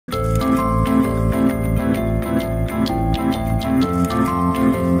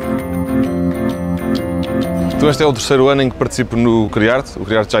Então este é o terceiro ano em que participo no CRI'ARTE. O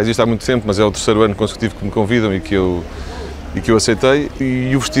CRI'ARTE já existe há muito tempo, mas é o terceiro ano consecutivo que me convidam e que eu aceitei.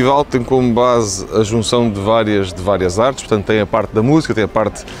 E o festival tem como base a junção de várias artes, portanto tem a parte da música, tem a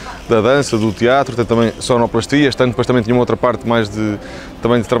parte da dança, do teatro, tem também sonoplastia. Este ano depois também tinha uma outra parte mais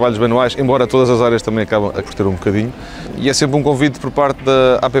também de trabalhos manuais, embora todas as áreas também acabam por ter um bocadinho. E é sempre um convite por parte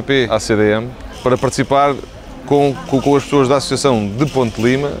da APPACDM para participar com as pessoas da Associação de Ponte de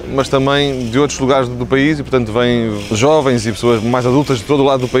Lima, mas também de outros lugares do país e, portanto, vêm jovens e pessoas mais adultas de todo o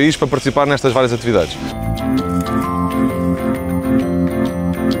lado do país para participar nestas várias atividades.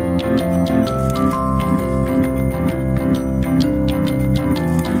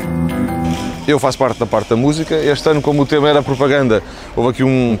 Eu faço parte da música. Este ano, como o tema era propaganda, houve aqui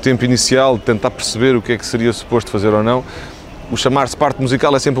um tempo inicial de tentar perceber o que é que seria suposto fazer ou não. O chamar-se parte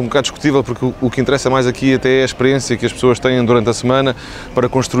musical é sempre um bocado discutível, porque o que interessa mais aqui até é a experiência que as pessoas têm durante a semana para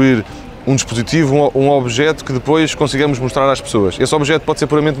construir um dispositivo, um objeto que depois consigamos mostrar às pessoas. Esse objeto pode ser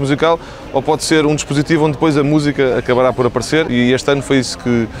puramente musical ou pode ser um dispositivo onde depois a música acabará por aparecer, e este ano foi isso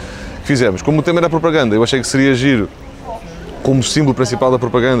que fizemos. Como o tema era propaganda, eu achei que seria giro, como símbolo principal da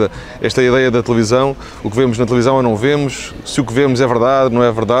propaganda, esta ideia da televisão. O que vemos na televisão ou não vemos, se o que vemos é verdade, não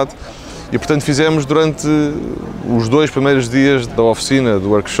é verdade. E, portanto, fizemos durante os 2 primeiros dias da oficina, do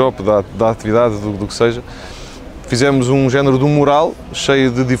workshop, da atividade, do que seja, fizemos um género de um mural cheio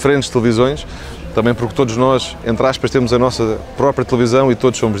de diferentes televisões, também porque todos nós, entre aspas, temos a nossa própria televisão e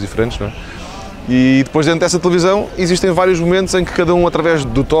todos somos diferentes, não é? E depois, dentro dessa televisão, existem vários momentos em que cada um, através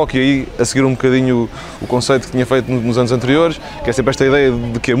do toque, e aí a seguir um bocadinho o conceito que tinha feito nos anos anteriores, que é sempre esta ideia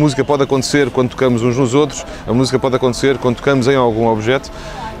de que a música pode acontecer quando tocamos uns nos outros, a música pode acontecer quando tocamos em algum objeto.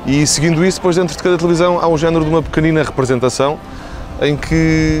 E seguindo isso, depois dentro de cada televisão há um género de uma pequenina representação em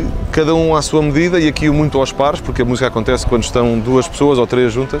que cada um à sua medida, e aqui muito aos pares, porque a música acontece quando estão 2 pessoas ou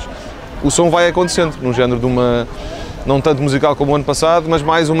 3 juntas, o som vai acontecendo num género de uma, não tanto musical como o ano passado, mas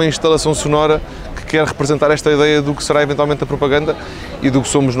mais uma instalação sonora que quer representar esta ideia do que será eventualmente a propaganda e do que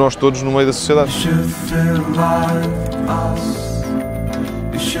somos nós todos no meio da sociedade.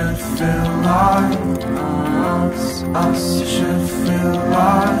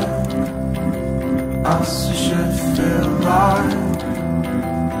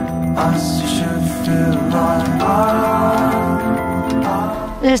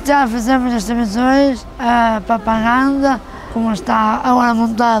 Este ano fizemos as transmissões, a propaganda, como está agora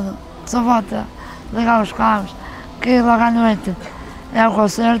montado, só falta ligar os cabos, que logo à noite é o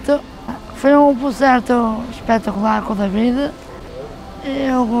concerto. Foi um concerto espetacular com o David,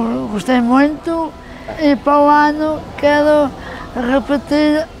 eu gostei muito e para o ano quero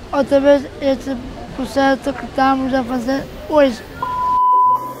repetir outra vez este concerto que estamos a fazer hoje.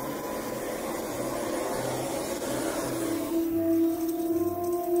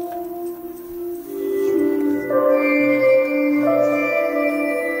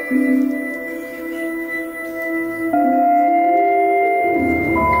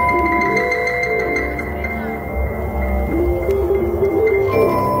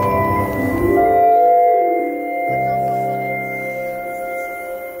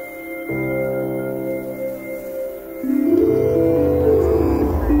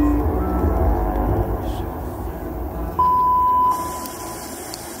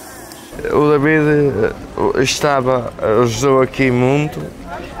 O David ajudou aqui muito,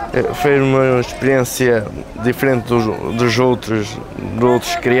 foi uma experiência diferente dos outros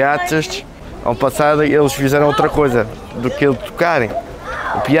CRI'ARTES. Ao passado eles fizeram outra coisa do que ele tocarem,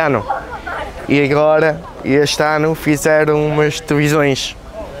 o piano, e agora este ano fizeram umas televisões.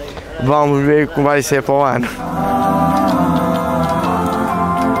 Vamos ver como vai ser para o ano.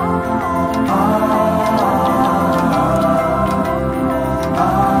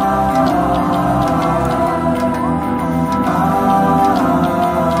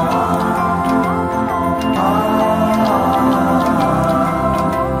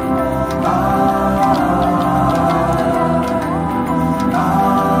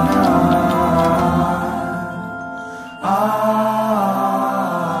 Ah